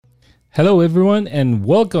Hello, everyone, and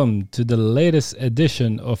welcome to the latest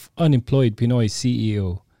edition of Unemployed Pinoy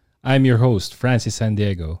CEO. I'm your host, Francis San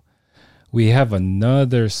Diego. We have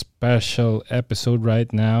another special episode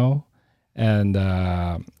right now, and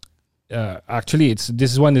actually,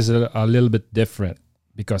 this one is a little bit different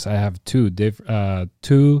because I have two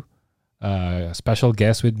special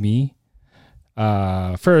guests with me.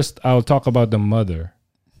 First, I'll talk about the mother.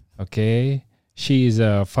 Okay. She is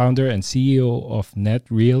a founder and CEO of Net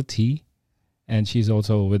Realty, and she's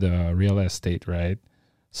also with a real estate, right?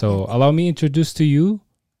 So allow me introduce to you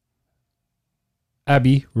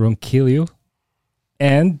Abby Ronquillo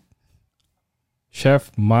and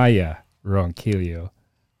Chef Maya Ronquillo.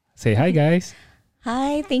 Say hi, guys.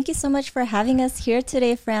 Hi, thank you so much for having us here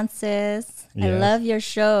today, Francis. I Yes. love your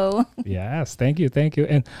show. Yes, thank you.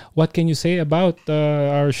 And what can you say about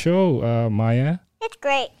our show, Maya? It's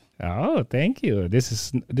great. Oh, thank you.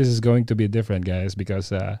 This is going to be different, guys,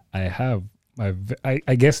 because I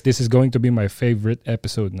guess this is going to be my favorite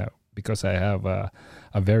episode now because I have a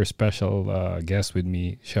very special guest with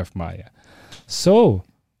me, Chef Maya. So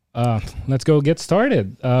let's go get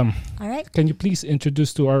started. All right. Can you please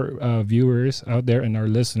introduce to our viewers out there and our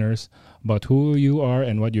listeners about who you are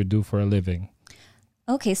and what you do for a living?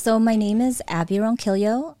 Okay, so my name is Abby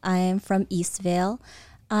Ronquillo. I am from Eastvale.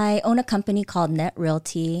 I own a company called Net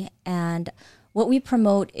Realty, and what we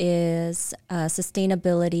promote is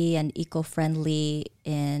sustainability and eco-friendly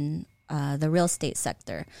in the real estate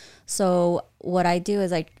sector. So what I do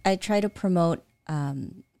is I try to promote,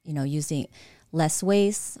 using less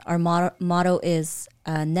waste. Our motto is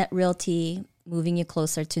Net Realty, moving you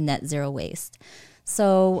closer to net zero waste.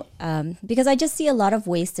 So because I just see a lot of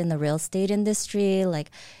waste in the real estate industry, like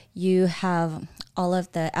you have all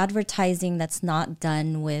of the advertising that's not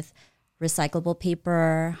done with recyclable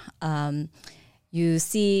paper. You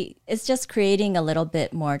see, it's just creating a little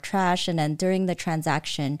bit more trash. And then during the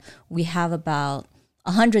transaction, we have about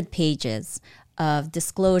 100 pages of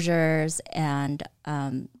disclosures and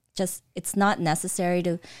just it's not necessary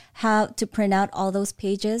to have to print out all those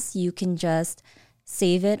pages. You can just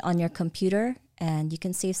save it on your computer and you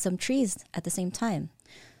can save some trees at the same time.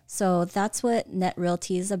 So that's what Net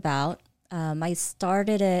Realty is about. I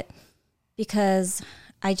started it because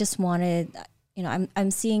I just wanted,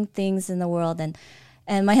 I'm seeing things in the world and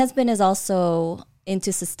my husband is also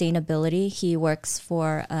into sustainability. He works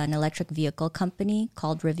for an electric vehicle company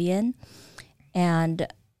called Rivian. And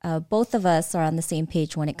both of us are on the same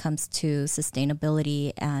page when it comes to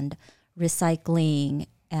sustainability and recycling.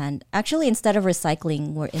 And actually, instead of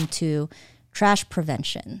recycling, we're into trash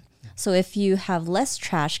prevention. So if you have less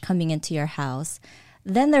trash coming into your house,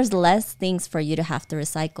 then there's less things for you to have to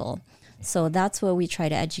recycle. So that's what we try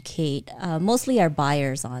to educate mostly our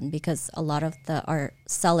buyers on, because a lot of our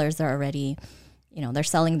sellers are already, they're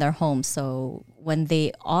selling their homes. So when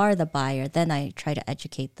they are the buyer, then I try to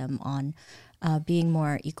educate them on being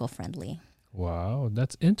more eco-friendly. Wow,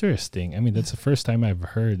 that's interesting. I mean, that's the first time I've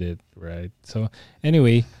heard it, right? So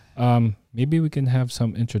anyway, maybe we can have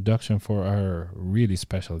some introduction for our really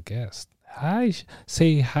special guest. Hi,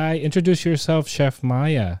 say hi. Introduce yourself, Chef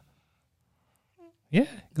Maya. Yeah,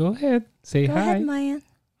 go ahead. Say Go hi. ahead, Maya.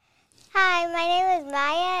 Hi, my name is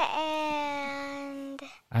Maya, and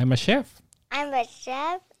I'm a chef. I'm a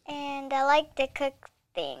chef, and I like to cook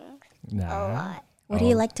things a lot. What do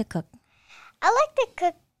you like to cook? I like to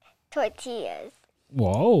cook tortillas.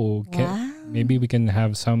 Whoa. Wow. Maybe we can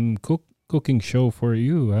have some cooking show for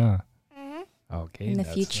you. Okay. In the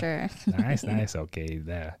that's future. Nice. Okay,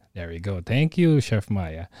 there we go. Thank you, Chef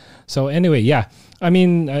Maya. So anyway, yeah, I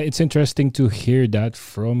mean, it's interesting to hear that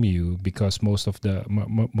from you because most of the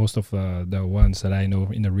ones that I know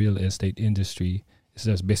in the real estate industry is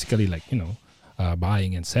just basically like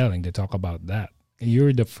buying and selling. They talk about that.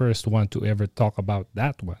 You're the first one to ever talk about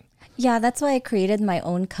that one. Yeah, that's why I created my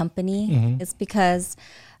own company. It's because,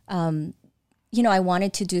 I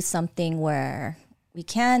wanted to do something where we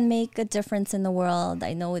can make a difference in the world.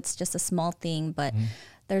 I know it's just a small thing, but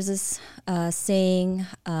there's this saying,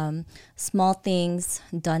 small things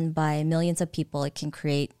done by millions of people, it can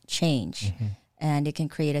create change and it can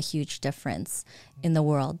create a huge difference in the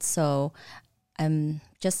world. So I'm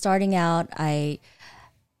just starting out. Right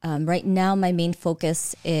now, my main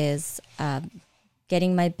focus is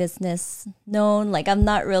getting my business known. Like I'm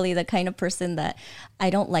not really the kind of person that I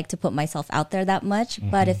don't like to put myself out there that much,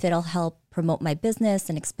 but if it'll help promote my business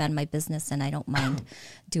and expand my business, and I don't mind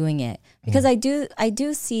doing it because I do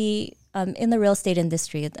see in the real estate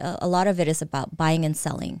industry, a lot of it is about buying and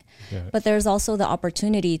selling, but there's also the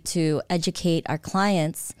opportunity to educate our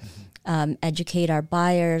clients, educate our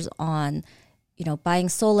buyers on, buying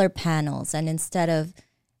solar panels, and instead of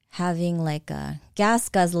having like a gas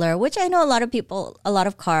guzzler, which I know a lot of people, a lot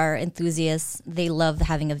of car enthusiasts, they love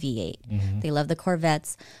having a V8. They love the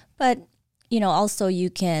Corvettes. But, also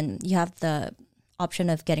you have the option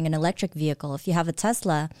of getting an electric vehicle. If you have a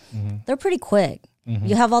Tesla, they're pretty quick.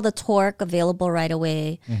 You have all the torque available right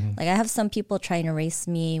away. Like I have some people trying to race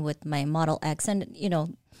me with my Model X, and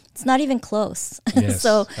it's not even close. Yes,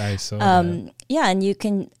 so I saw that. yeah, and you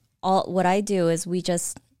can what I do is we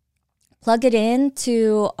just plug it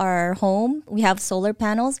into our home. We have solar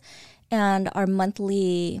panels, and our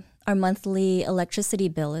monthly electricity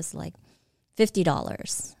bill is like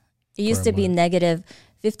 $50. It used to be negative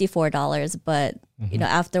 $54, but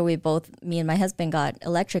after me and my husband got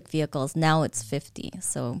electric vehicles, now it's 50.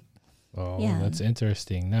 So yeah, that's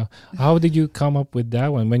interesting. Now, how did you come up with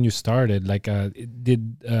that one when you started? Like,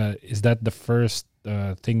 is that the first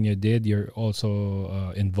thing you did? You're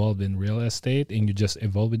also involved in real estate, and you just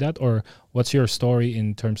evolved with that, or what's your story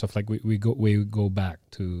in terms of like we go back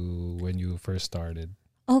to when you first started?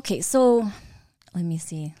 Okay, so let me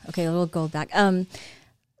see. Okay, we'll go back.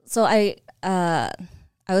 So I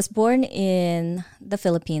was born in the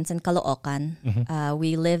Philippines, in Caloocan.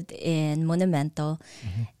 We lived in Monumento.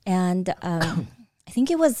 And I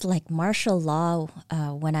think it was like martial law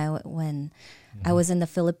when I was in the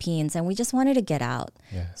Philippines, and we just wanted to get out.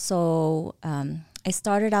 Yeah. So I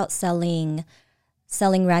started out selling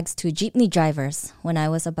rags to jeepney drivers when I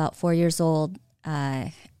was about 4 years old.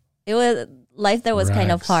 It was life that was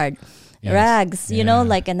kind of hard. Yes. Rags,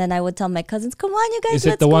 and then I would tell my cousins, come on, you guys, Is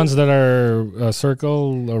it the ones that are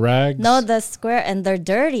circle rags? No, the square, and they're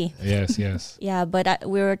dirty. Yes. Yeah, but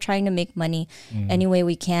we were trying to make money any way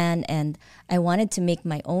we can, and I wanted to make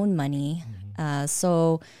my own money.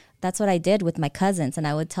 So that's what I did with my cousins, and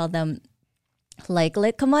I would tell them, like,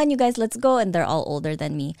 come on, you guys, let's go. And they're all older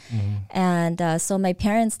than me. And so my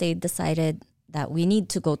parents, they decided that we need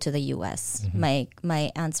to go to the U.S. My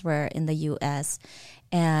aunts were in the U.S.,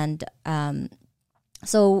 and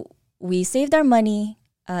so we saved our money.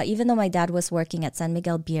 Even though my dad was working at San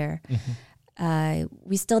Miguel Beer,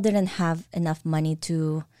 we still didn't have enough money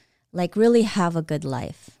to like really have a good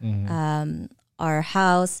life. Our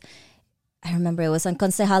house, I remember it was on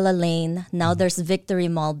Consehala Lane. Now there's Victory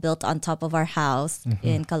Mall built on top of our house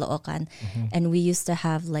in Caloocan. And we used to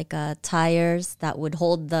have like tires that would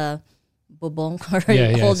hold the bubong or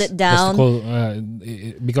hold it down.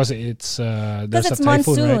 Because it's there's it's a typhoon,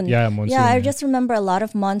 monsoon. right? Yeah, monsoon. Yeah, I just remember a lot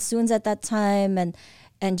of monsoons at that time,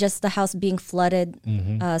 and just the house being flooded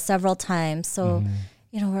several times. So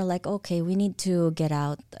we're like, okay, we need to get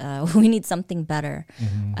out. We need something better.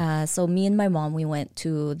 So me and my mom, we went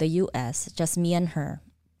to the U.S., just me and her.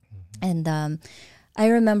 And I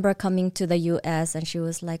remember coming to the U.S. and she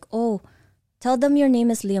was like, oh, tell them your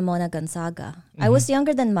name is Leomona Gonzaga. I was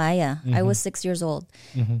younger than Maya. I was 6 years old.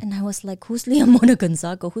 And I was like, who's Leomona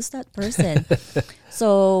Gonzaga? Who's that person?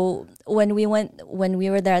 So when we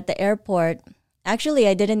were there at the airport, actually,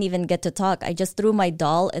 I didn't even get to talk. I just threw my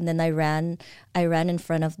doll, and then I ran in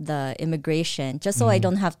front of the immigration just so I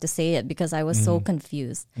don't have to say it, because I was so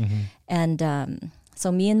confused. And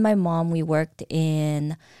so me and my mom, we worked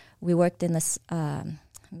in this.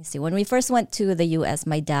 Let me see. When we first went to the U.S.,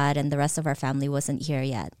 my dad and the rest of our family wasn't here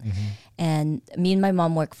yet, and me and my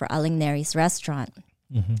mom worked for Aling Neri's restaurant.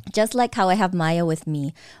 Just like how I have Maya with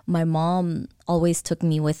me, my mom always took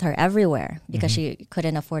me with her everywhere because she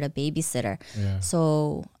couldn't afford a babysitter. Yeah.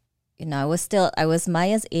 So, I was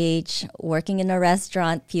Maya's age, working in a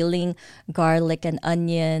restaurant, peeling garlic and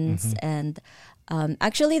onions. And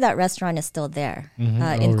actually, that restaurant is still there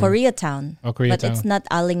in Koreatown. Oh, Koreatown. But it's not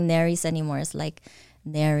Aling Neri's anymore. It's like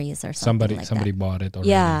Neri's or something like somebody that. bought it already.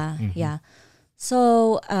 Yeah.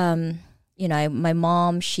 So, my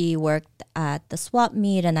mom, she worked at the swap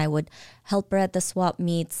meet, and I would help her at the swap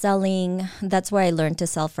meet selling. That's where I learned to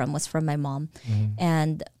sell was from my mom.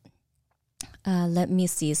 And let me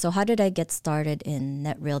see. So how did I get started in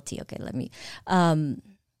Net Realty? Okay, let me.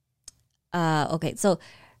 Okay, so,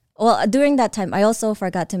 during that time, I also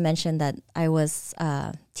forgot to mention that I was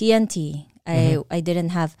TNT. I didn't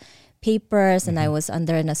have papers, and I was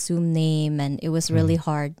under an assumed name, and it was really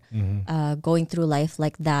hard going through life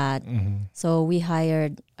like that. So we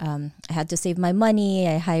hired, I had to save my money.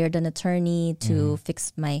 I hired an attorney to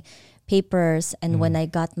fix my papers. And when I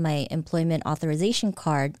got my employment authorization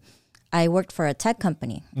card, I worked for a tech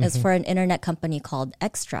company. It's for an internet company called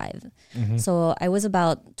XDrive. So I was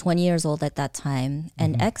about 20 years old at that time.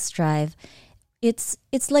 And XDrive, it's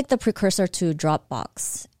like the precursor to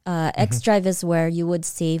Dropbox. XDrive is where you would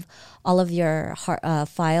save all of your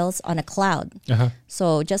files on a cloud.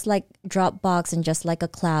 So just like Dropbox and just like a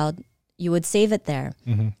cloud, you would save it there.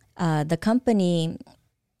 The company,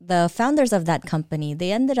 the founders of that company,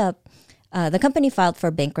 they ended up, the company filed for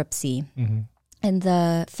bankruptcy. And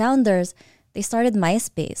the founders, they started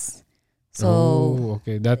MySpace. So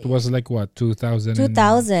okay. That was like what, 2000?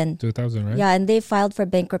 2000, right? Yeah, and they filed for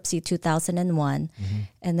bankruptcy 2001.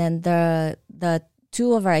 And then the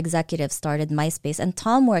two of our executives started MySpace, and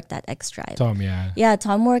Tom worked at XDrive. Tom, yeah. Yeah,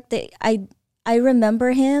 Tom worked. I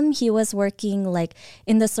remember him. He was working like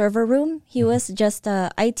in the server room. He was just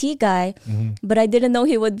a IT guy, but I didn't know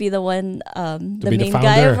he would be the one, the main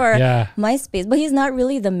guy for MySpace. But he's not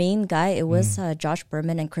really the main guy. It was Josh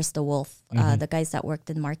Berman and Krista Wolf, the guys that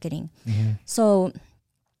worked in marketing. So,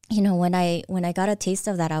 you know, when I got a taste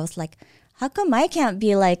of that, I was like, how come I can't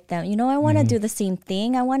be like them? You know, I want to do the same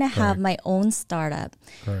thing. I want to have my own startup.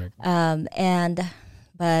 Correct.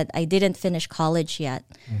 But I didn't finish college yet.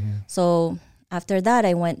 So after that,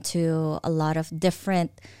 I went to a lot of different.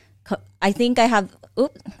 I think I have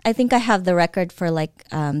the record for like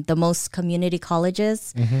the most community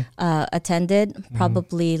colleges attended.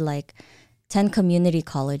 Probably like 10 community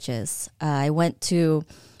colleges. I went to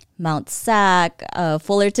Mount Sac,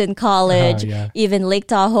 Fullerton College, even Lake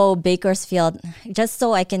Tahoe, Bakersfield, just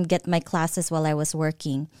so I can get my classes while I was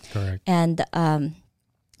working. Correct. And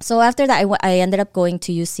so after that, I ended up going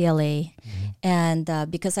to UCLA. And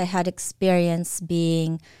because I had experience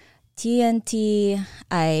being TNT,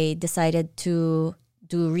 I decided to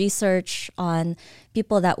do research on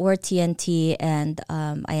people that were TNT, and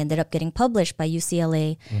I ended up getting published by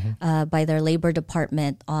UCLA by their labor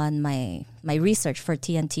department on my research for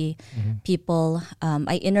TNT people.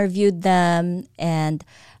 I interviewed them, and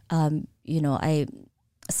you know,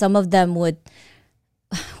 some of them would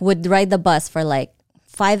ride the bus for like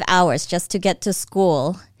 5 hours just to get to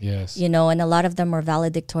school. Yes. You know, and a lot of them were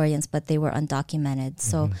valedictorians, but they were undocumented.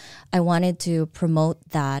 So I wanted to promote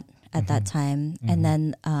that at that time. And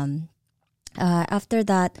then after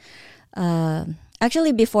that,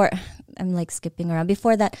 actually before, I'm like skipping around.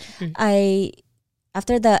 Before that,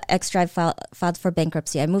 after the XDrive filed for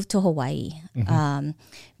bankruptcy, I moved to Hawaii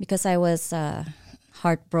because I was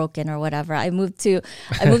heartbroken or whatever. I moved to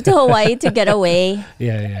Hawaii to get away.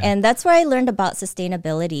 And that's where I learned about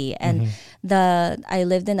sustainability. And I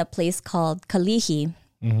lived in a place called Kalihi.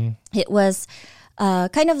 It was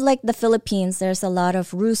kind of like the Philippines. There's a lot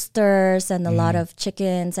of roosters and a lot of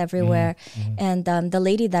chickens everywhere. And the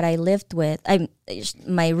lady that I lived with,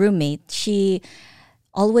 my roommate, she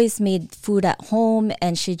always made food at home,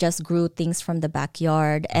 and she just grew things from the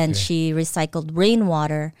backyard, and she recycled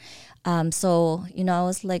rainwater. So, you know, I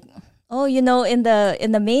was like, oh, you know, in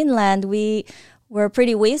the mainland, we were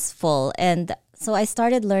pretty wasteful. And so I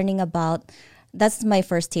started learning about, that's my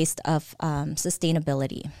first taste of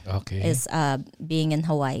sustainability. Is being in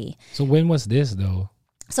Hawaii. So when was this though?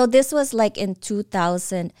 So this was like in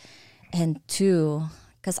 2002,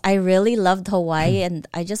 because I really loved Hawaii and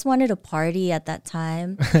I just wanted to party at that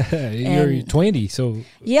time. You're 20, so.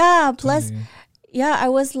 Yeah, plus, I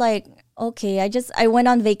was like, okay, I went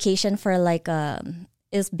on vacation for like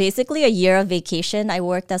it's basically a year of vacation. I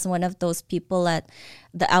worked as one of those people at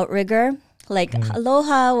the Outrigger, like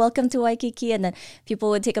aloha, welcome to Waikiki, and then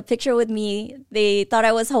people would take a picture with me. They thought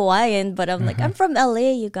I was Hawaiian, but I'm like, I'm from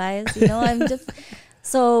LA, you guys. You know, I'm just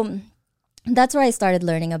so. That's where I started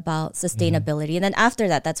learning about sustainability, and then after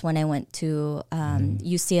that, that's when I went to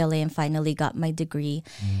UCLA and finally got my degree.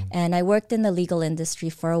 And I worked in the legal industry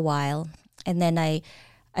for a while, and then I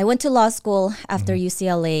went to law school after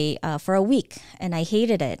UCLA for a week, and I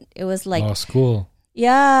hated it. It was like law school.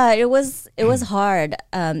 Yeah, it was hard,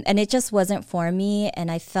 and it just wasn't for me. And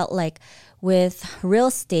I felt like with real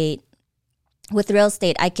estate,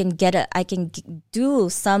 I can do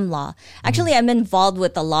some law. Actually, I'm involved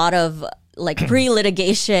with a lot of like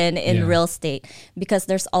pre-litigation in real estate, because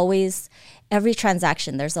there's always, every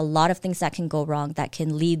transaction, there's a lot of things that can go wrong that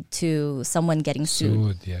can lead to someone getting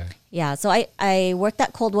sued. Yeah. So I worked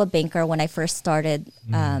at Coldwell Banker when I first started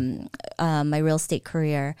my real estate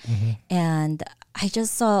career, and I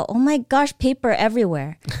just saw, oh my gosh, paper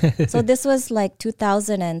everywhere. So this was like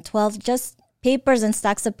 2012, just papers and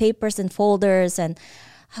stacks of papers and folders, and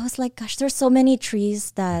I was like, gosh, there's so many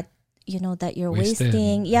trees that, you know, that you're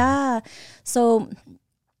wasting. Yeah. So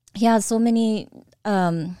many.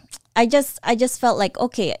 I just felt like,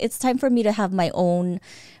 okay, it's time for me to have my own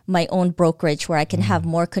brokerage where I can have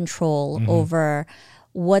more control over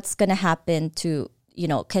what's going to happen to, you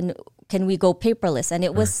know, can we go paperless? And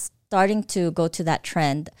it was starting to go to that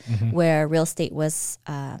trend where real estate was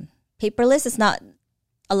paperless. It's not,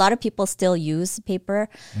 a lot of people still use paper,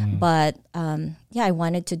 but I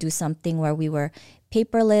wanted to do something where we were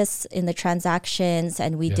paperless in the transactions,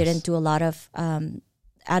 and we didn't do a lot of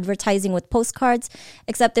advertising with postcards,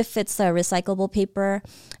 except if it's a recyclable paper.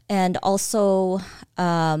 And also,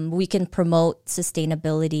 we can promote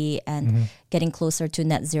sustainability and getting closer to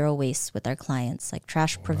net zero waste with our clients, like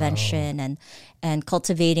trash prevention and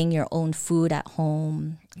cultivating your own food at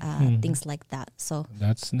home, things like that. So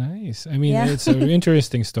that's nice. I mean, it's an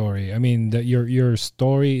interesting story. I mean, your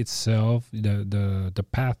story itself, the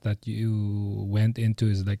path that you went into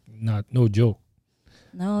is like no joke.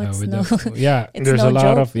 No, it's no. It's there's no a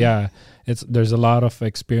lot joke. of there's a lot of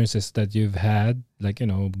experiences that you've had, like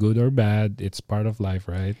good or bad. It's part of life,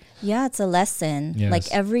 right? Yeah, it's a lesson. Yes.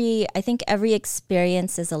 Like I think every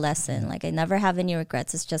experience is a lesson. Like I never have any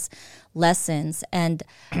regrets. It's just lessons. And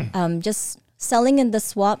just selling in the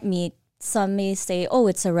swap meet, some may say, "Oh,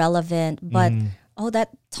 it's irrelevant," but that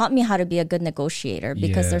taught me how to be a good negotiator,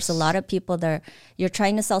 because there's a lot of people that you're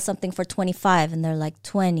trying to sell something for 25 and they're like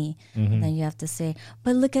 20. And then you have to say,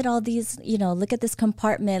 but look at all these, look at this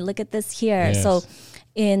compartment, look at this here. Yes. So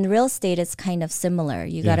in real estate, it's kind of similar.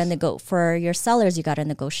 You got to for your sellers, you got to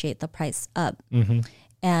negotiate the price up.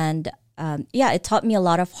 And it taught me a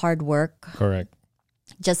lot of hard work. Correct.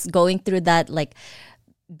 Just going through that, like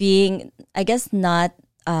being, I guess, not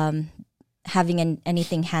having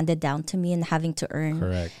anything handed down to me and having to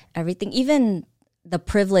earn everything, even the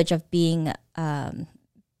privilege of being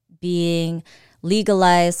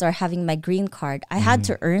legalized or having my green card. I had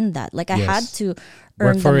to earn that. Like I had to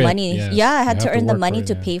earn the money. Yes. Yeah, I had to earn the money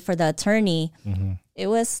to it, pay for the attorney. It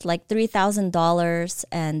was like $3,000,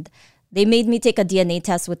 and they made me take a DNA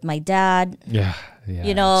test with my dad. Yeah.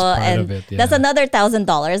 And that's another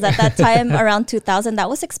 $1,000 at that time. Around 2,000. That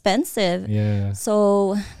was expensive. Yeah.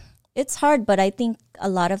 So it's hard, but I think a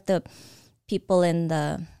lot of the people in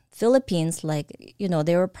the Philippines, like,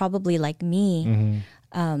 they were probably like me.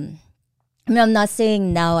 I mean, I'm not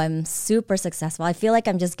saying now I'm super successful. I feel like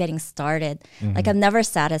I'm just getting started. Like I'm never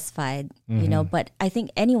satisfied, but I think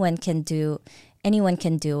anyone can do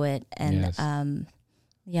it. And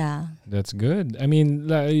That's good. I mean,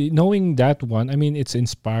 knowing that one, I mean, it's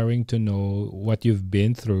inspiring to know what you've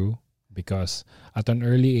been through, because at an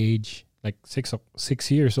early age, like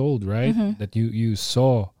 6 years old, right? That you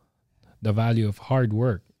saw the value of hard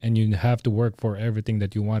work, and you have to work for everything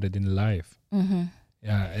that you wanted in life.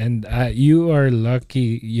 Yeah, and you are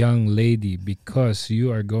lucky young lady, because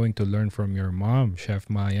you are going to learn from your mom, Chef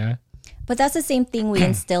Maya. But that's the same thing we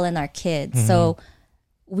instill in our kids. So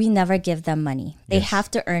we never give them money. They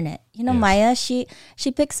have to earn it. Maya, she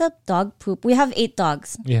picks up dog poop. We have 8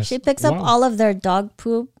 dogs. Yes. She picks up all of their dog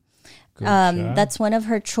poop. That's one of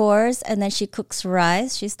her chores. And then she cooks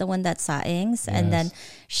rice. She's the one that saings. And then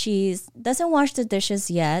she doesn't wash the dishes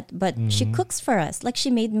yet, but she cooks for us. Like she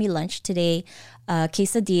made me lunch today,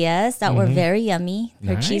 quesadillas that were very yummy.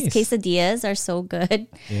 Her cheese quesadillas are so good.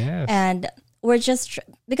 Yes. And we're just,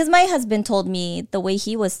 because my husband told me the way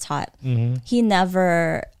he was taught, he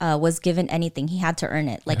never was given anything. He had to earn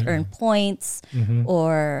it, like earn points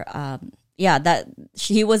or, that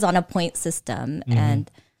he was on a point system.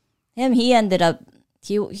 And he ended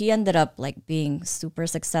up like being super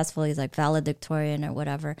successful. He's like valedictorian or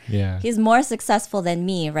whatever. Yeah. He's more successful than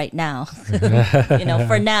me right now,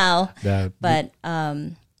 for now. But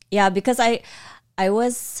because I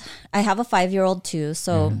have a 5-year-old too.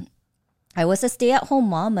 So I was a stay-at-home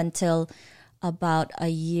mom until about a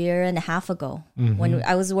year and a half ago when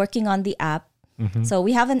I was working on the app. So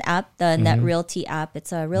we have an app, the Net Realty app.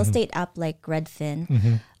 It's a real estate app like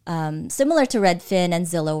Redfin. Similar to Redfin and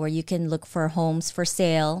Zillow, where you can look for homes for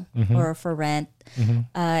sale or for rent.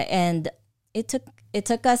 And it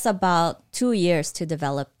took us about 2 years to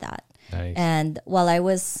develop that. Nice. And while I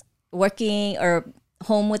was working or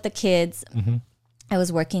home with the kids, I was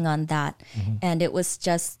working on that. And it was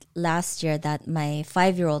just last year that my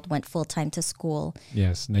 5-year-old went full-time to school.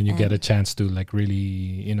 Yes, then you get a chance to like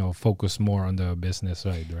really, focus more on the business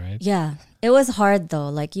side, right? Yeah. It was hard though.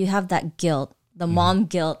 Like you have that guilt, the mom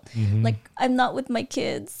guilt. Like I'm not with my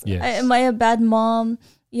kids. Yes. Am I a bad mom?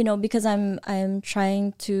 Because I'm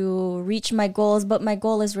trying to reach my goals, but my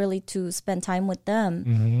goal is really to spend time with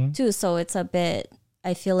them too. So it's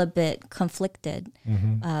I feel a bit conflicted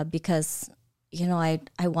because I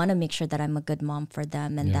want to make sure that I'm a good mom for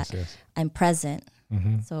them and that I'm present.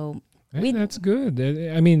 So that's good.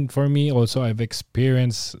 I mean, for me also, I've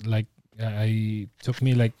experienced like I took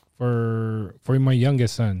me like for my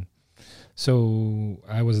youngest son. So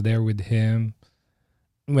I was there with him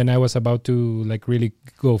when I was about to like really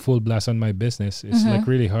go full blast on my business. It's like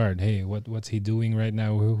really hard. Hey, what's he doing right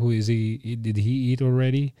now? Who is he? Did he eat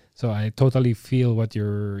already? So I totally feel what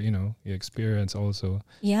your experience also.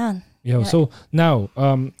 Yeah. So now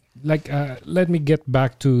let me get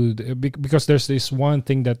back to because there's this one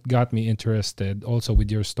thing that got me interested also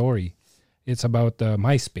with your story. It's about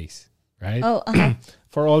MySpace, right? Oh,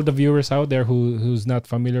 For all the viewers out there who's not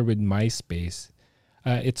familiar with MySpace,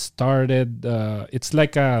 it started. It's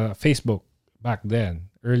like a Facebook back then,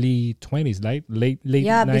 early 20s, like late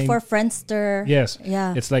yeah, before Friendster. Yes,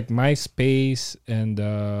 Yeah. it's like MySpace and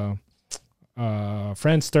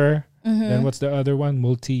Friendster. Then what's the other one?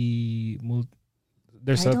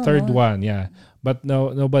 There's I a don't third know. one, yeah. But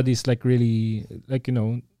nobody's like really like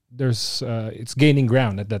there's it's gaining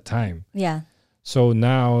ground at that time. Yeah. So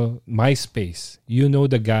now MySpace,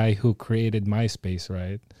 the guy who created MySpace,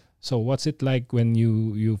 right? So what's it like when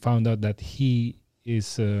you found out that he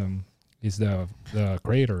is the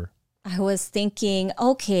creator? I was thinking,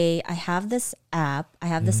 okay, I have this app. I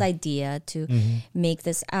have this idea to make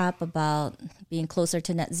this app about being closer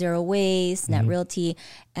to net zero waste, net realty,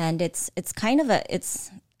 and it's kind of it's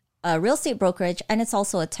a real estate brokerage and it's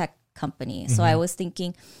also a tech company. So I was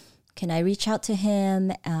thinking, can I reach out to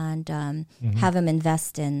him and have him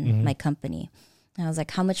invest in my company? And I was like,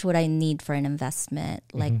 how much would I need for an investment?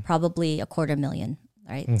 Like probably $250,000,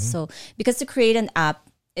 right? So because to create an app,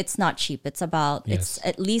 it's not cheap. It's about it's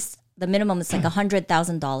at least the minimum is like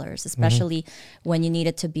 $100,000, especially when you need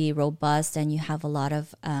it to be robust and you have a lot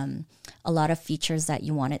of features that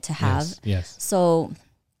you want it to have. Yes. So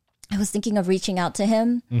I was thinking of reaching out to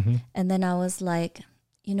him, and then I was like,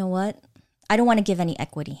 you know what? I don't want to give any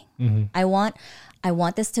equity. I want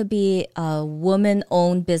this to be a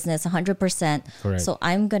woman-owned business, 100%. Correct. So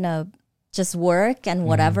I'm gonna just work, and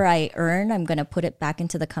whatever I earn, I'm gonna put it back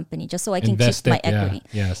into the company, just so I can Invest keep my it, yeah, equity.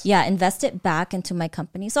 yes. Yeah, invest it back into my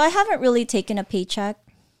company. So I haven't really taken a paycheck,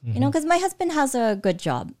 because my husband has a good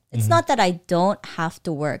job. It's not that I don't have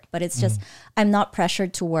to work, but it's just I'm not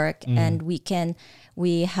pressured to work, and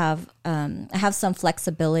I have some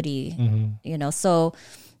flexibility, So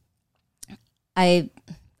I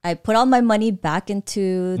put all my money back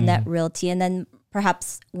into Net Realty, and then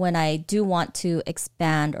perhaps when I do want to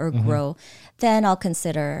expand or grow, then I'll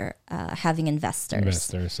consider having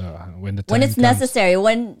investors. When the time When it's comes. necessary, I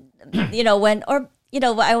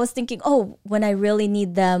was thinking, when I really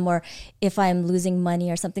need them, or if I'm losing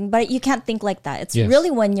money or something. But you can't think like that. It's Yes.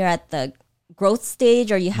 really when you're at the growth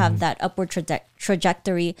stage or you have that upward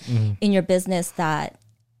trajectory in your business that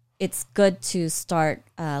it's good to start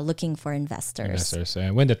looking for investors.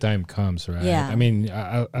 When the time comes, right? Yeah. I mean,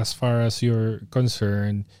 as far as you're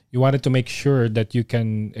concerned, you wanted to make sure that you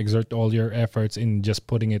can exert all your efforts in just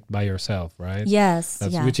putting it by yourself, right? Yes.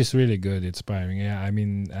 Which is really good, inspiring. Yeah, I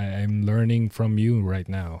mean, I'm learning from you right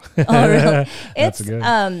now. Oh, really? That's It's good.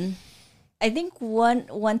 I think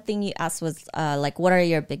one thing you asked was like, what are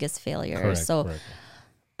your biggest failures? Correct.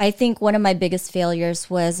 I think one of my biggest failures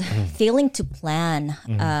was failing to plan.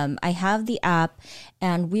 I have the app,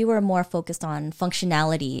 and we were more focused on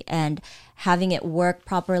functionality and having it work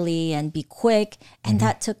properly and be quick, and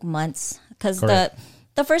that took months because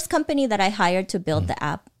the first company that I hired to build the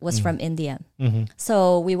app was from India.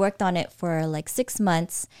 So we worked on it for like 6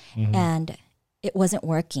 months, and it wasn't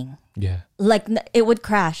working. Yeah. Like it would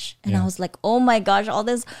crash, and Yeah. I was like, oh my gosh, all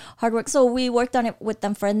this hard work. So we worked on it with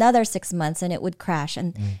them for another 6 months, and it would crash,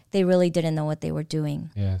 and they really didn't know what they were doing.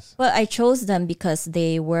 Yes. But I chose them because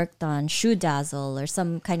they worked on Shoe Dazzle or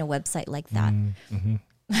some kind of website like that.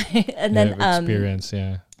 And then Experience.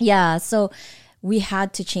 so we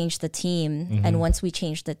had to change the team, and once we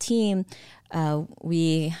changed the team,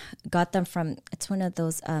 we got them from, it's one of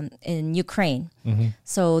those in Ukraine.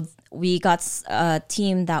 So we got a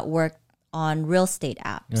team that worked on real estate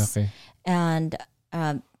apps. Okay. And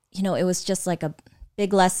it was just like a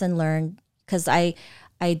big lesson learned, because I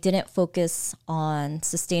didn't focus on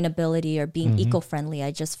sustainability or being eco-friendly.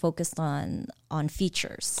 I just focused on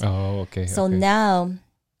features. Oh, okay. So now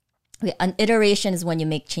an iteration is when you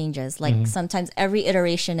make changes. Like sometimes every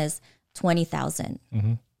iteration is 20,000,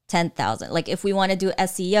 10,000. Like if we want to do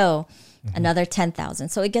SEO, another 10,000.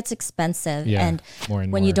 So it gets expensive. Yeah, And more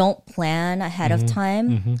and when more. you don't plan ahead of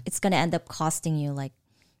time, it's going to end up costing you like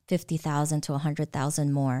 50,000 to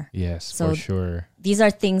 100,000 more. Yes, So for sure. These are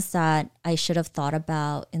things that I should have thought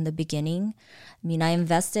about in the beginning. I mean, I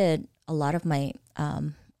invested a lot of my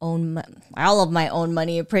all of my own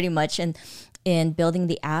money pretty much in building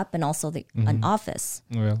the app and also an office.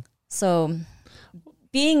 Well, So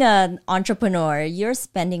being an entrepreneur, you're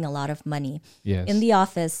spending a lot of money. yes. In the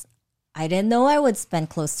office, I didn't know I would spend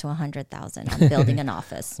close to 100,000 on building an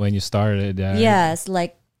office. When you started, Yes,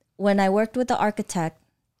 like when I worked with the architect,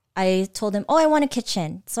 I told him, I want a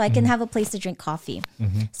kitchen so I can have a place to drink coffee.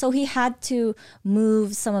 So he had to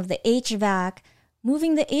move some of the HVAC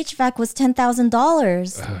moving the HVAC was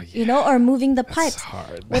 $10,000, you know, or moving the pipes. That's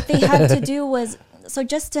hard. What they had to do was, so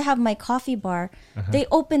just to have my coffee bar, they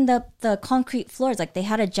opened up the concrete floors. Like they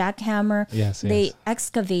had a jackhammer. They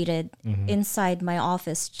excavated inside my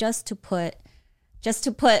office just to put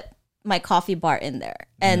my coffee bar in there.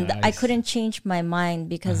 And I couldn't change my mind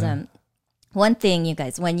because one thing, you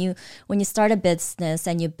guys, when you start a business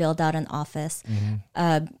and you build out an office,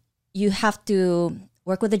 you have to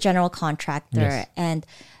work with a general contractor and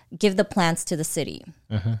give the plans to the city.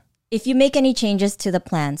 If you make any changes to the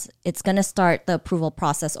plans, it's going to start the approval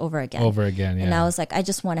process over again. And I was like, I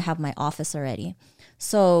just want to have my office already.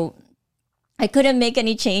 So I couldn't make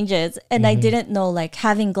any changes. And I didn't know, like,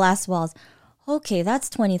 having glass walls, okay, that's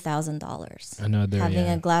 $20,000. Having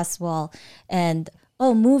a glass wall. And,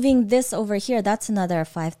 moving this over here, that's another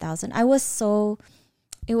 $5,000.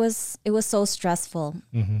 It was so stressful.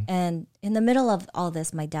 And in the middle of all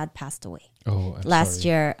this, my dad passed away last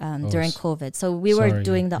year during COVID. So we were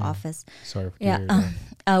doing the office. Sorry.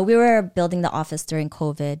 We were building the office during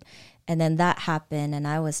COVID, and then that happened, and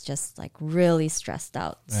I was just like really stressed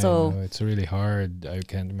out. So it's really hard. I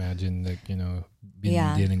can't imagine, like, you know,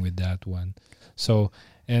 dealing with that one. So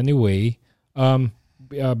anyway,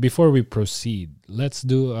 before we proceed, let's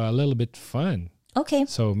do a little bit fun. Okay.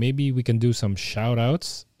 So maybe we can do some shout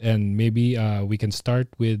outs, and maybe we can start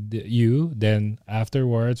with you. Then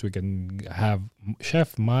afterwards, we can have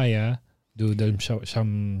Chef Maya do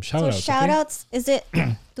some shout outs. So shout outs, is it,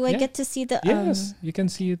 do I get to see the... Yes, you can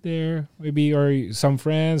see it there. Maybe, or some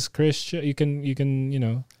friends, Christian, you can, you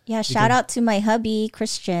know. Yeah, shout out to my hubby,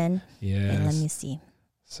 Christian. Yes. And let me see.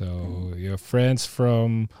 So your friends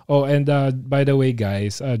from... Oh, and by the way,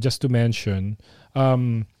 guys, just to mention...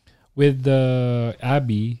 with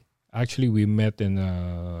Abby, actually, we met in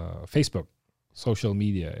Facebook, social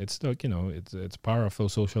media. It's like, you know, it's powerful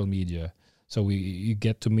social media. So you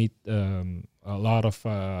get to meet a lot of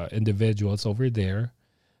individuals over there.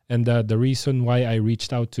 And the reason why I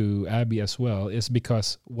reached out to Abby as well is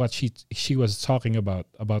because what she was talking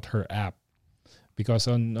about her app. Because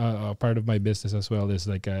on part of my business as well is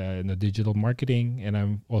like in the digital marketing, and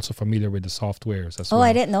I'm also familiar with the softwares as well. Oh,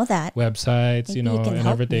 I didn't know that. Websites, Maybe you know, can and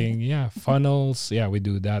help everything. me. Yeah, funnels. Yeah, we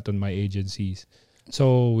do that on my agencies.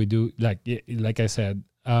 So we do, like I said,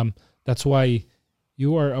 that's why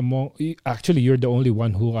you are actually, you're the only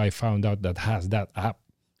one who I found out that has that app.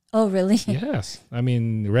 Oh, really? Yes. I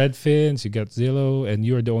mean, Redfins, you got Zillow, and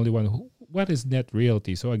you're the only one what is Net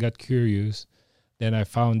Realty? So I got curious. Then I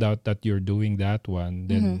found out that you're doing that one.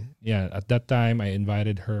 Then, at that time, I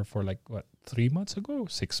invited her for like, 3 months ago?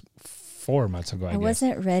 4 months ago, I guess. I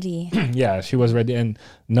wasn't ready. Yeah, she was ready. And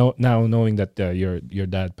now knowing that your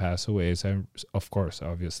dad passed away, so of course,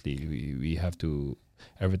 obviously, we have to,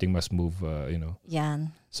 everything must move, you know. Yeah.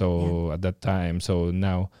 So at that time, so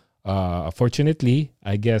now, fortunately,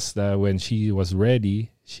 I guess that when she was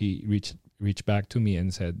ready, she reached back to me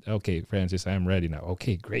and said, okay, Francis, I'm ready now.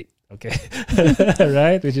 Okay, great. Okay.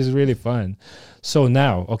 Right? Which is really fun. So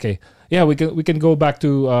now, okay. Yeah, we can go back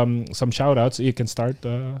to some shout outs. You can start.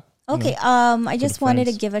 Okay. I just wanted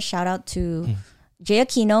to give a shout out to Jay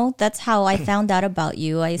Aquino. That's how I found out about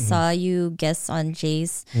you. I saw you guest on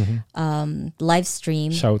Jay's live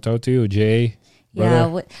stream. Shout out to you, Jay.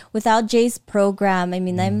 Brother. Yeah. Without Jay's program, I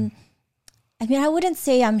mean, I wouldn't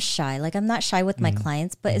say I'm shy. Like, I'm not shy with my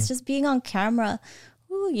clients, but it's just being on camera.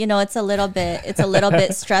 You know, it's a little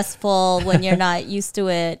bit stressful when you're not used to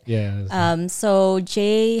it. Yeah. So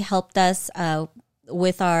Jay helped us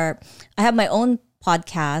with I have my own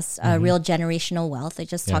podcast, Real Generational Wealth. It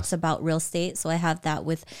just talks about real estate. So I have that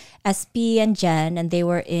with SB and Jen, and they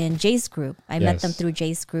were in Jay's group. I met them through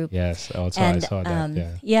Jay's group. Yes. Also, I saw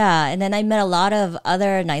that. Yeah. And then I met a lot of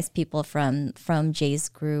other nice people from Jay's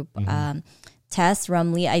group. Tess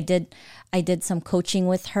Rumley, I did some coaching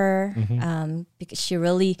with her because she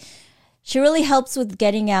really helps with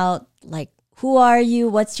getting out, like, who are you,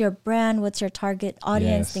 what's your brand, what's your target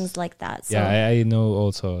audience, things like that. So, yeah, I know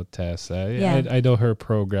also Tess. I know her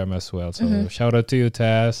program as well. So shout out to you,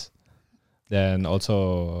 Tess. Then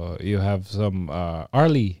also you have some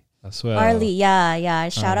Arlie as well. Arlie, yeah.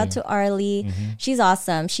 Shout out to Arlie. She's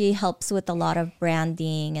awesome. She helps with a lot of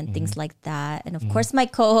branding and things like that. And of course, my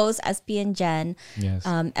co-host SB and Jen. Yes.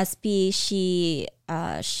 SB,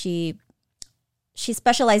 she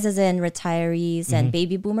specializes in retirees and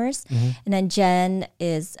baby boomers, and then Jen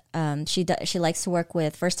is she likes to work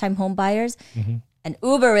with first-time home buyers and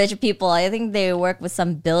uber rich people. I think they work with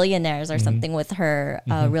some billionaires or something with her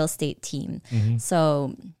real estate team.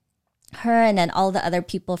 So her and then all the other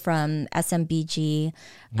people from SMBG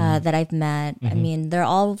that I've met, I mean, they're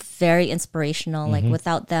all very inspirational. Like,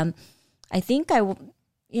 without them, I think I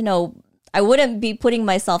wouldn't be putting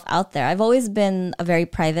myself out there. I've always been a very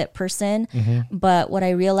private person, but what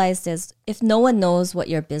I realized is if no one knows what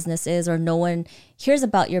your business is or no one hears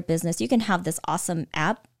about your business, you can have this awesome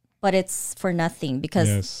app, but it's for nothing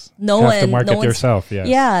because you have to market yourself. Yes.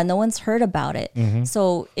 Yeah, no one's heard about it.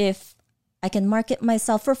 So if I can market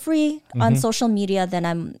myself for free on social media,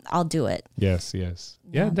 then I'll do it. Yes.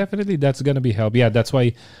 Yeah, definitely. That's gonna be help. Yeah, that's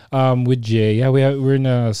why with Jay, we're in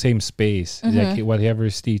the same space. Like whatever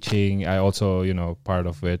is teaching, I also part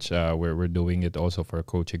of which we're doing it also for a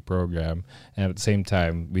coaching program, and at the same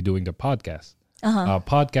time we're doing the podcast.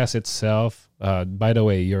 Podcast itself. By the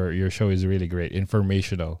way, your show is really great,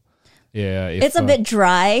 informational. Yeah, it's a bit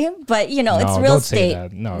dry, but it's real estate.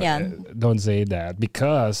 Don't say that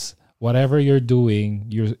because whatever you're doing,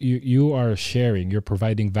 you are sharing, you're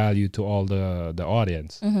providing value to all the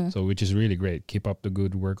audience. So which is really great. Keep up the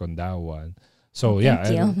good work on that one. So Thank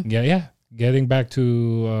you. Getting back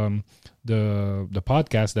to the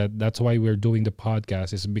podcast, that's why we're doing the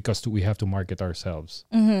podcast is because we have to market ourselves.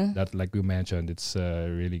 That, like we mentioned, it's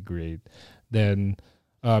really great. Then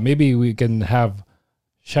maybe we can have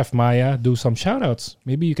Chef Maya do some shout outs.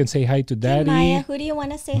 Maybe you can say hi to Daddy. Hey Maya, who do you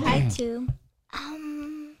want to say hi to?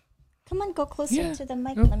 Come on, go closer to the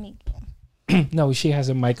mic. Let me. No, she has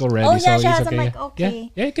a mic already. Oh yeah, so she has okay. a mic.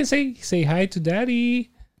 Okay. Yeah, you can say hi to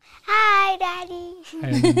Daddy. Hi, Daddy.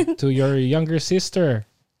 And to your younger sister.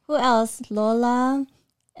 Who else? Lola,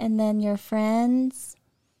 and then your friends.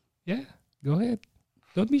 Yeah, go ahead.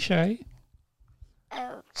 Don't be shy.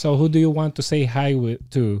 Oh. So who do you want to say hi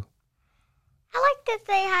to? I like to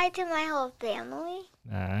say hi to my whole family.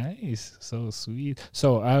 Nice, so sweet.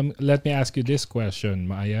 So let me ask you this question,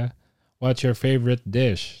 Maya. What's your favorite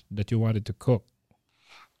dish that you wanted to cook?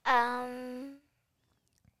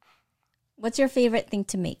 What's your favorite thing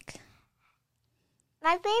to make?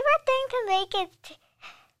 My favorite thing to make is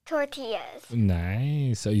tortillas.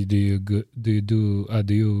 Nice. So do you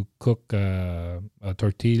cook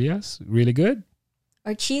tortillas? Really good?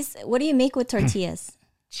 Or cheese? What do you make with tortillas?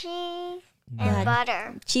 Cheese and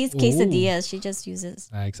butter. Cheese quesadillas. She just uses.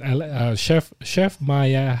 Nice. Chef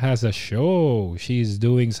Maya has a show. She's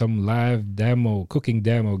doing some live cooking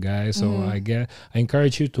demo, guys. So I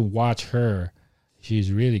encourage you to watch her.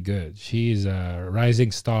 She's really good. She's a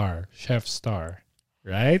rising star, chef star,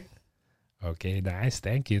 right? Okay, nice.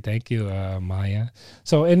 Thank you, Maya.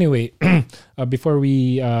 So anyway, before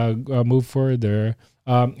we move further,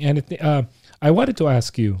 I wanted to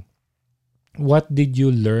ask you, what did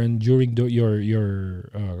you learn during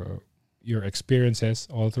your experiences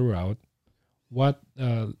all throughout? What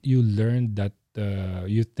you learned that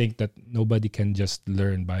you think that nobody can just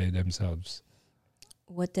learn by themselves?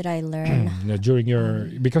 What did I learn?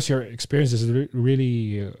 During because your experiences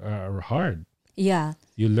really hard. Yeah.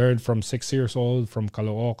 You learned from 6 years old, from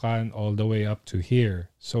Caloocan, all the way up to here.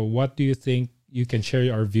 So what do you think you can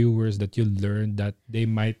share our viewers that you learned that they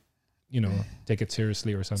might, take it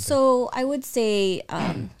seriously or something? So I would say,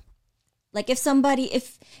 like if somebody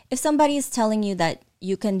is telling you that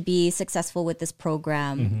you can be successful with this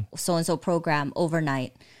program, so-and-so program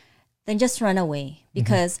overnight, then just run away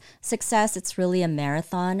because success, it's really a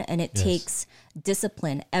marathon and it takes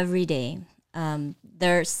discipline every day.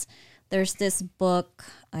 There's this book,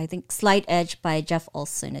 I think Slight Edge by Jeff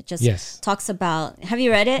Olson. It just talks about, have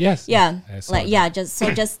you read it? Yes. Yeah.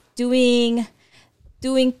 Just doing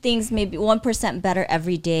things maybe 1% better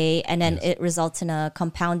every day and then it results in a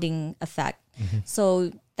compounding effect.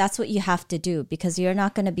 So that's what you have to do because you're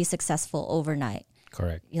not going to be successful overnight.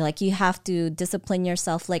 Correct. You have to discipline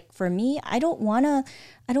yourself. Like for me, I don't want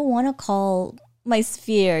to call my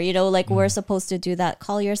sphere, we're supposed to do that.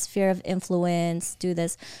 Call your sphere of influence, do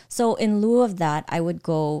this. So in lieu of that, I would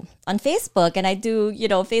go on Facebook and I do,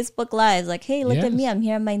 Facebook lives like, hey, look at me. I'm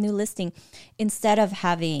here on my new listing instead of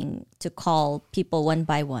having to call people one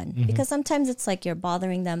by one because sometimes it's like you're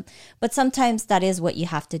bothering them. But sometimes that is what you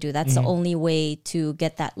have to do. That's the only way to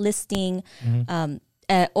get that listing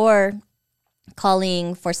or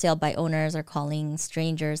calling for sale by owners or calling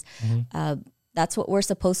strangers. That's what we're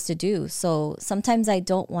supposed to do. So sometimes I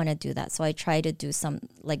don't want to do that. So I try to do some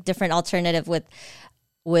different alternative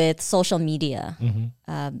with social media.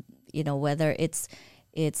 Whether it's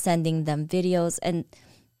sending them videos and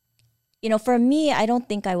for me, I don't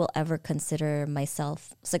think I will ever consider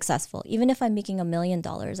myself successful, even if I'm making $1 million.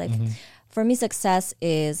 For me, success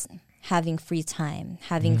is having free time,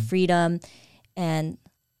 having freedom, and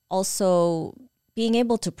also being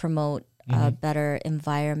able to promote a better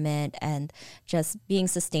environment and just being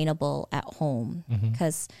sustainable at home.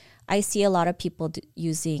 Because I see a lot of people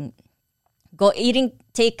using go eating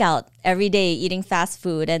takeout every day, eating fast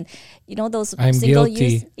food, and those I'm single guilty.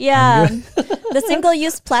 use. Yeah, the single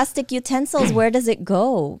use plastic utensils. Where does it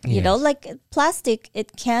go? Like plastic,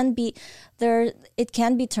 it can be there. It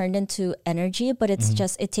can be turned into energy, but it's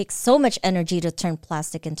just it takes so much energy to turn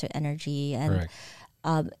plastic into energy, and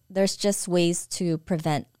there's just ways to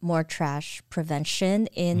prevent more trash prevention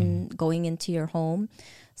in going into your home.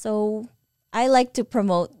 So I like to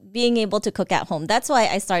promote being able to cook at home. That's why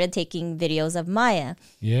I started taking videos of Maya.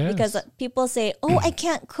 Yes. Because people say, oh, I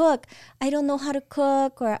can't cook. I don't know how to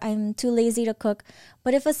cook, or I'm too lazy to cook.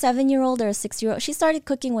 But if a 7-year-old or a 6-year-old, she started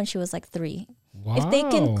cooking when she was like 3. Wow. If they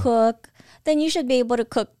can cook, then you should be able to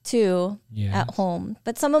cook too Yes. at home.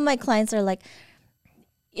 But some of my clients are like,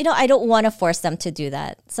 I don't want to force them to do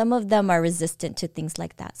that. Some of them are resistant to things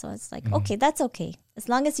like that. So it's like, okay, that's okay. As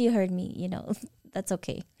long as you heard me, that's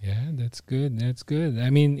okay. Yeah, that's good. That's good. I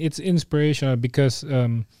mean, it's inspirational because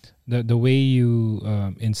the way you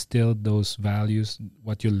instilled those values,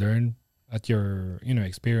 what you learn at your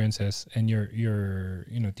experiences, and you're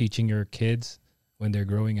teaching your kids when they're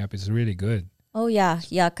growing up is really good. Oh yeah,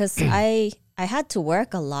 because I had to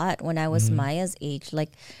work a lot when I was Maya's age.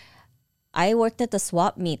 Like I worked at the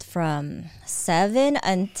swap meet from 7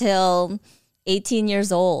 until 18 years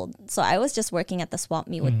old. So I was just working at the swap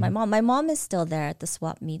meet with my mom. My mom is still there at the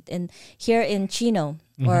swap meet here in Chino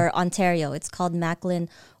or Ontario. It's called Macklin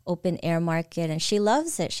Open Air Market, and she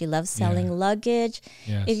loves it. She loves selling luggage.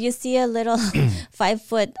 Yes. If you see a little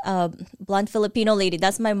 5-foot blonde Filipino lady,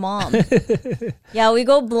 that's my mom. Yeah, we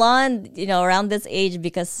go blonde, around this age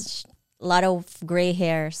because a lot of gray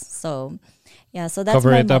hairs. So yeah, so that's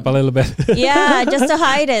cover my it mom. up a little bit. Yeah, just to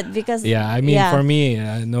hide it because for me,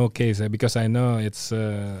 no case because I know it's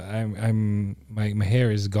my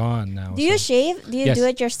hair is gone now. Do you shave? Do you Yes. do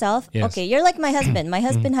it yourself? Yes. Okay, you're like my husband. My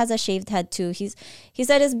husband has a shaved head too. He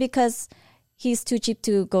said it's because he's too cheap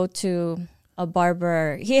to go to a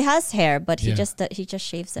barber. He has hair, but he just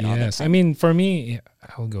shaves it all the Yes, time. I mean for me,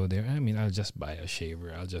 I'll go there. I mean, I'll just buy a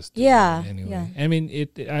shaver. I'll just do Yeah, it anyway. yeah. I mean,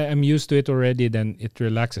 I'm used to it already. Then it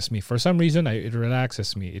relaxes me. For some reason, it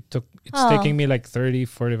relaxes me. It's taking me like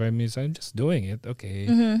 30-45 minutes. I'm just doing it. Okay,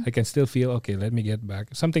 I can still feel okay. Let me get back.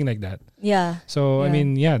 Something like that. Yeah. So I Yeah.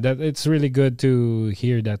 mean, that it's really good to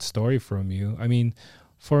hear that story from you. I mean,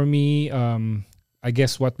 for me, I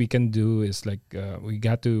guess what we can do is like we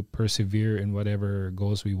got to persevere in whatever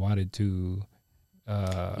goals we wanted to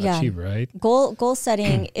achieve, right? Goal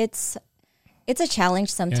setting, it's a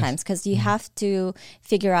challenge sometimes because you have to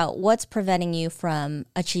figure out what's preventing you from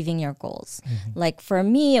achieving your goals. Like for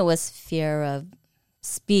me, it was fear of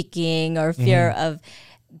speaking or fear of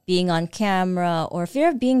being on camera or fear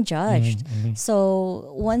of being judged.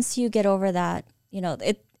 So once you get over that,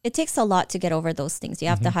 it takes a lot to get over those things. You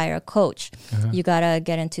have to hire a coach. You got to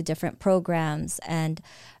get into different programs. And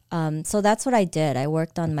so that's what I did. I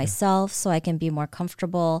worked on myself so I can be more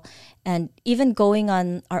comfortable. And even going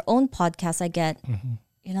on our own podcast, I get,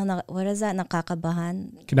 what is that?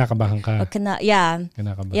 Nakakabahan? Kinakabahan ka.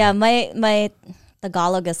 Kinakabahan. Yeah, my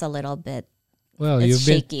Tagalog is a little bit. Well, It's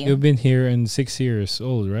shaky. you've been here in 6 years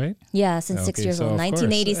old, right? Yeah, since 6 Okay, years so old. of course.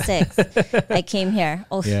 1986, I came here.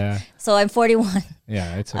 Oh, Yeah. so I'm 41.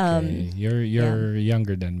 Yeah, it's okay. You're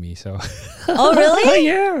younger than me, so. Oh, really?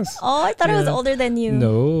 Yes. Oh, I thought I was Yeah. older than you.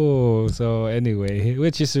 No. So anyway,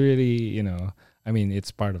 which is really, I mean, it's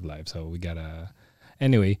part of life. So we gotta.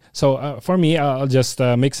 Anyway, so for me, I'll just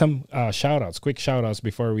make some quick shout outs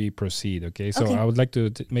before we proceed. Okay. So Okay. I would like to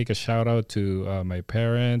make a shout out to my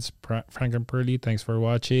parents, Frank and Pearly. Thanks for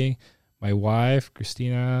watching. My wife,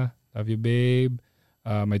 Christina. Love you, babe.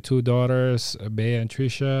 My 2 daughters, Bea and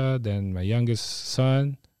Trisha. Then my youngest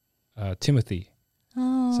son, Timothy.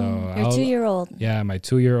 Oh, So your I'll- 2-year-old. Yeah, my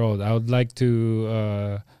 2-year-old. I would like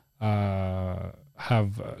to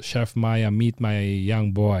have Chef Maya meet my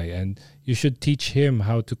young boy, and you should teach him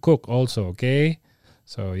how to cook also, okay?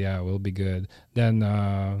 So yeah, we'll be good. Then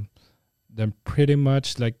pretty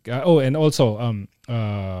much like and also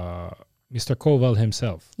Mr. Koval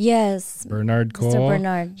himself, Yes, Bernard Mr. Ko.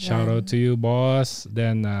 Bernard. Shout yeah. out to you, boss.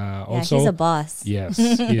 Then Yeah, also he's a boss. yes,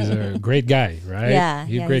 he's a great guy, right? Yeah,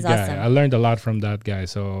 he's a yeah, great he's guy. awesome. I learned a lot from that guy.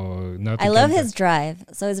 So nothing I love can- his drive.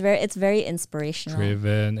 So it's very inspirational.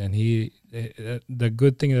 driven, and the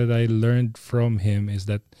good thing that I learned from him is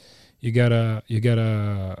that you gotta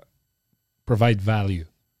provide value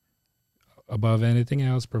above anything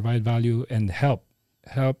else. Provide value and help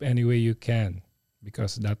any way you can,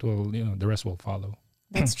 because that will the rest will follow.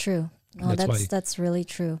 That's true. Oh, That's why- that's really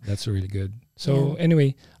true. That's really good. So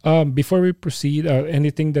anyway, before we proceed,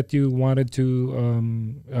 anything that you wanted to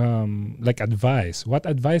like advise? What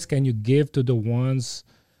advice can you give to the ones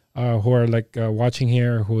who are like watching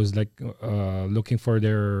here, who is like looking for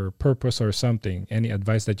their purpose or something? Any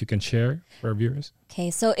advice that you can share for our viewers?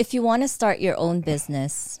 Okay, so if you want to start your own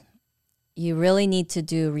business, you really need to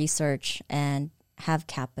do research and have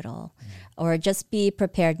capital, or just be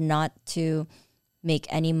prepared not to make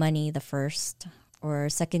any money the first or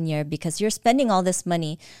second year, because you're spending all this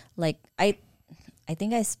money. Like I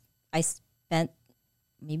think I spent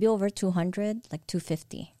maybe over 200, like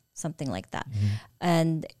 250, something like that.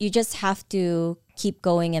 And you just have to keep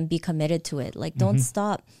going and be committed to it. Like don't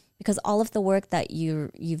stop, because all of the work that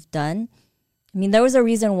you've done, I mean, there was a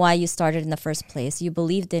reason why you started in the first place. You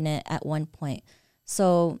believed in it at one point.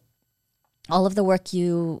 So all of the work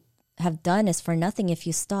you have done is for nothing if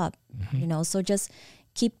you stop, you know, so just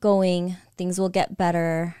keep going. Things will get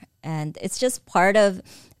better. And it's just part of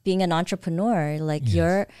being an entrepreneur. Like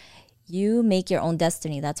you make your own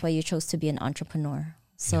destiny. That's why you chose to be an entrepreneur.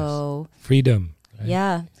 So freedom. Right?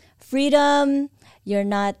 Yeah. Freedom. You're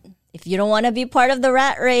not, if you don't want to be part of the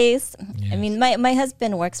rat race. I mean, my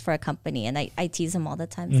husband works for a company, and I tease him all the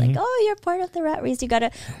time. It's like, oh, you're part of the rat race. You got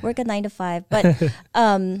to work a 9 to 5.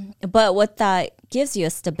 But what that gives you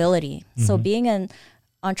is stability. So being an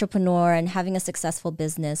entrepreneur and having a successful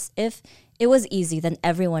business, if it was easy, then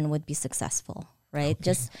everyone would be successful, right? Okay.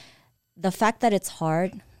 Just the fact that it's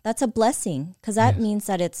hard, that's a blessing, because that means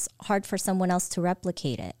that it's hard for someone else to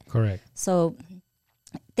replicate it. Correct. So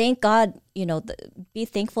thank God, you know, be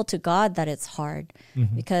thankful to God that it's hard,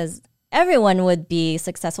 because everyone would be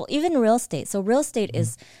successful, even real estate. So real estate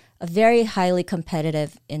is a very highly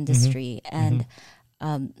competitive industry. And,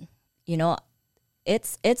 you know,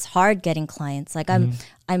 it's hard getting clients. Like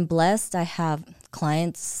I'm blessed. I have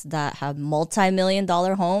clients that have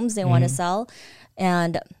multi-million-dollar homes they want to sell.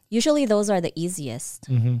 And usually those are the easiest,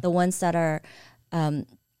 the ones that are,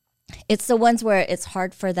 it's the ones where it's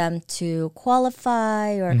hard for them to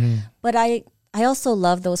qualify, or, but I also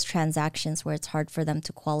love those transactions where it's hard for them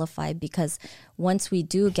to qualify, because once we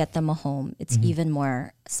do get them a home, it's even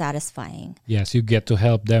more satisfying. Yes, you get to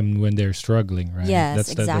help them when they're struggling, right?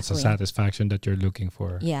 Yes, exactly. That's a satisfaction that you're looking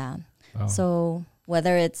for. Yeah. Oh. So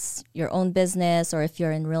whether it's your own business or if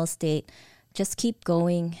you're in real estate, just keep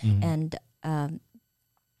going and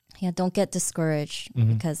don't get discouraged,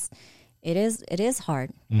 because it is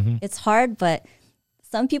hard. It's hard, but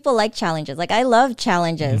some people like challenges. Like I love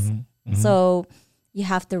challenges. So you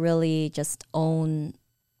have to really just own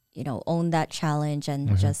that challenge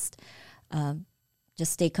and just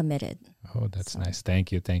stay committed. Oh, that's nice.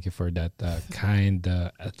 Thank you for that kind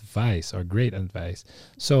advice, or great advice.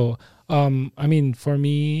 So, I mean, for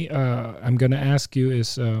me, I'm gonna ask you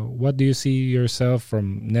is, what do you see yourself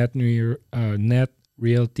from Net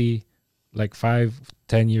Realty, like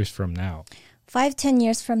 5-10 years from now? 5-10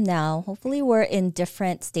 years from now, hopefully we're in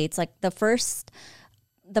different states. Like the first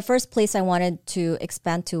place I wanted to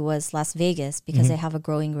expand to was Las Vegas, because they have a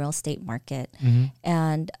growing real estate market.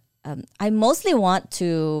 And I mostly want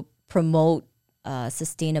to promote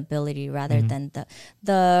sustainability rather than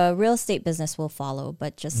the real estate business will follow,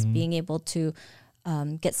 but just being able to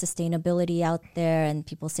get sustainability out there and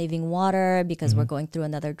people saving water because we're going through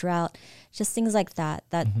another drought. Just things like that.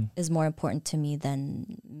 That is more important to me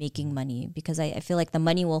than making money, because I feel like the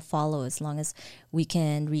money will follow as long as we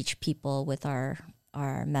can reach people with our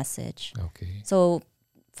message. Okay. So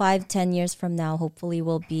 5-10 years from now, hopefully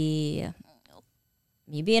we'll be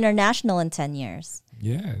maybe international in 10 years.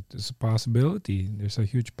 Yeah, there's a possibility. There's a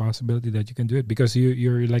huge possibility that you can do it, because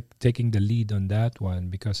you're like taking the lead on that one,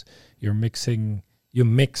 because you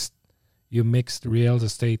mixed real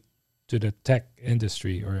estate to the tech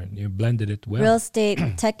industry, or you blended it well. Real estate,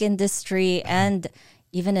 tech industry, and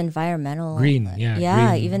even environmental. Green, yeah.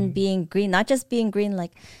 Green. Even being green, not just being green,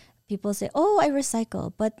 like people say, oh, I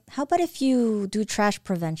recycle, but how about if you do trash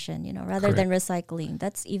prevention, rather than recycling?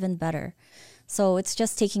 That's even better. So it's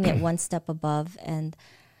just taking it one step above. And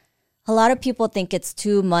a lot of people think it's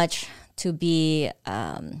too much to be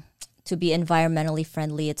environmentally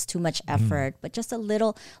friendly. It's too much effort, but just a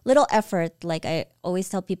little effort. Like I always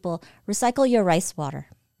tell people, recycle your rice water,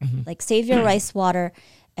 like save your rice water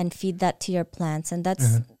and feed that to your plants. And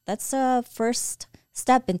that's a first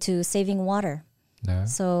step into saving water. Yeah.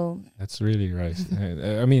 So that's really right.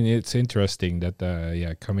 I mean, it's interesting that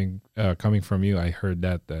coming from you, I heard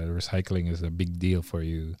that recycling is a big deal for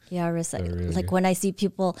you. Yeah, really. Like when I see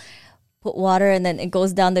people put water and then it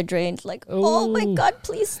goes down the drain, it's like, oh my God,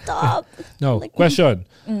 please stop. No, like, question.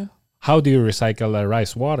 How do you recycle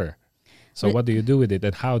rice water? So what do you do with it,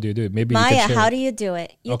 and how do you do it? Maybe Maya, you can share. how do you do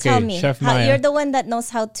it? You tell me. Chef Maya. You're the one that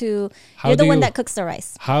knows how to. You're the one that cooks the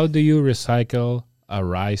rice. How do you recycle a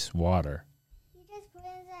rice water? You just put it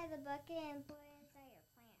inside the bucket and put it inside your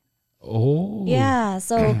plant. Oh. Yeah,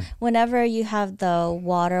 so whenever you have the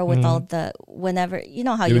water with all the, whenever, you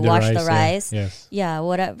know how With you the wash the rice, rice? Yes. Yeah,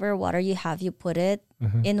 whatever water you have, you put it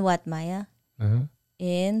in what, Maya? Uh-huh.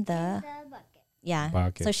 In the, The bucket. yeah.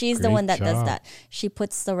 Bucket. So she's the Great one that does job. that. She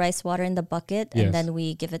puts the rice water in the bucket Yes. and then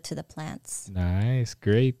we give it to the plants. Nice.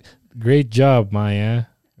 Great job, Maya.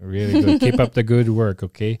 Really good. Keep up the good work,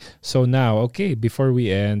 okay? So now, okay, before we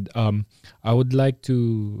end, I would like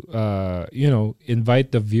to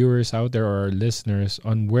invite the viewers out there or our listeners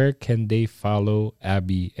on where can they follow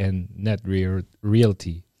Abby and Net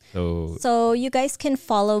Realty. So you guys can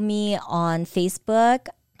follow me on Facebook,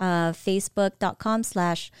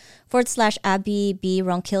 facebook.com//Abby B.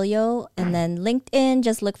 Ronquillo. And then LinkedIn,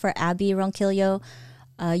 just look for Abby Ronquillo.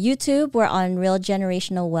 YouTube, we're on Real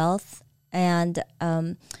Generational Wealth. And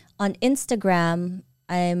on Instagram,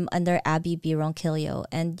 I'm under Abby B. Ronquillo.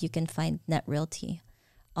 And you can find Net Realty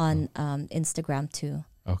on Instagram too.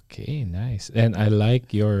 Okay, nice. And I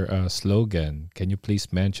like your slogan. Can you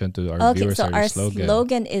please mention to our viewers so your our slogan?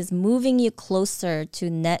 slogan is moving you closer to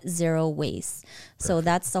net zero waste. So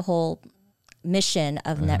that's the whole mission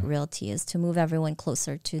of Net Realty, is to move everyone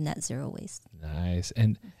closer to net zero waste. Nice.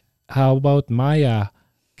 And how about Maya?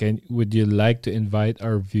 Would you like to invite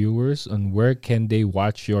our viewers on where can they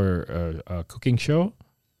watch your cooking show?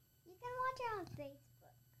 You can watch it on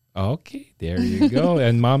Facebook. Okay, there you go.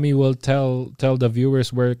 And Mommy will tell the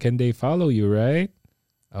viewers where can they follow you, right?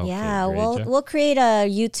 Okay, Yeah, great job. we'll create a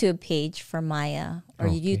YouTube page for Maya, or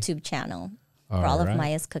Okay. YouTube channel for all of right.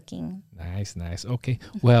 Maya's cooking. Nice. Okay.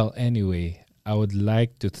 Well, anyway, I would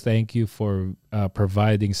like to thank you for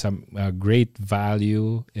providing some great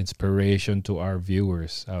value, inspiration to our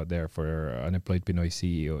viewers out there for Unemployed Pinoy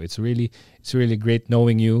CEO. It's really great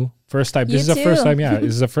knowing you. First time. This is the first too. time. Yeah,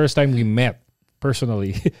 this is the first time we met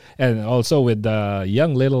personally, and also with the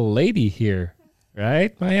young little lady here,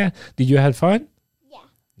 right, Maya? Did you have fun? Yeah.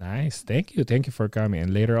 Nice. Thank you for coming.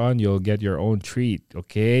 And later on, you'll get your own treat.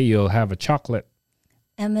 Okay, you'll have a chocolate.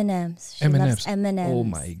 M&Ms. She loves M&Ms. Oh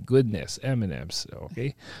my goodness, M&Ms.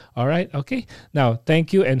 Okay, all right. Okay, now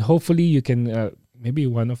thank you, and hopefully you can maybe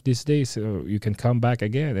one of these days you can come back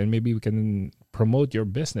again, and maybe we can promote your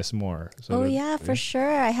business more. So For sure.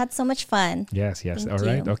 I had so much fun. Yes. Thank All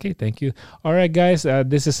right. you. Okay. Thank you. All right, guys.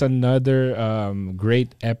 This is another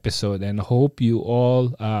great episode, and hope you all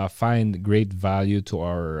find great value to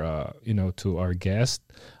our to our guest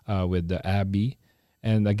with the Abby.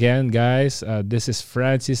 And again, guys, this is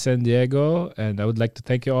Francis San Diego, and I would like to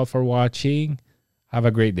thank you all for watching. Have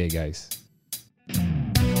a great day, guys.